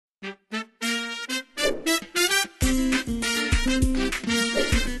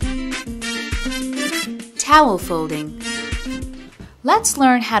Towel folding. Let's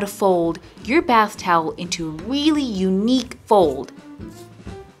learn how to fold your bath towel into a really unique fold.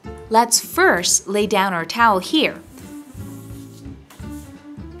 Let's first lay down our towel here.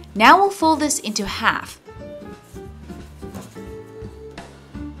 Now we'll fold this into half.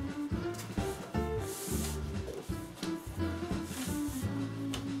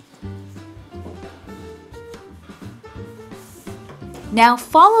 Now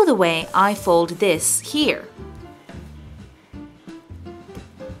follow the way I fold this here.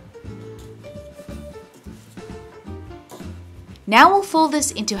 Now we'll fold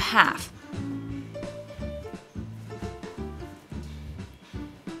this into half.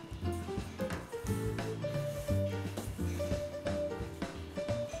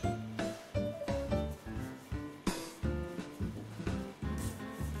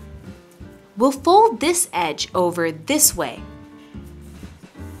 We'll fold this edge over this way.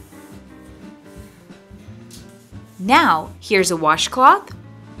 Now, here's a washcloth.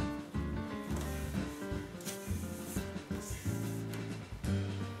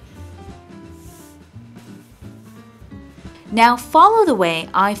 Now follow the way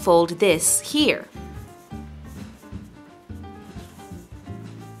I fold this here.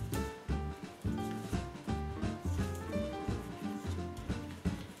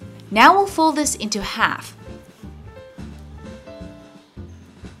 Now we'll fold this into half.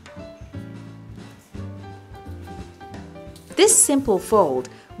 This simple fold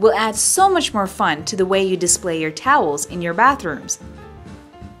will add so much more fun to the way you display your towels in your bathrooms.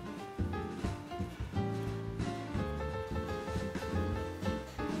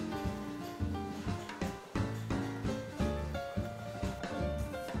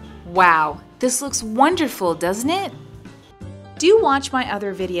 Wow, this looks wonderful, doesn't it? Do watch my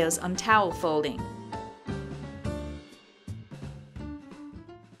other videos on towel folding.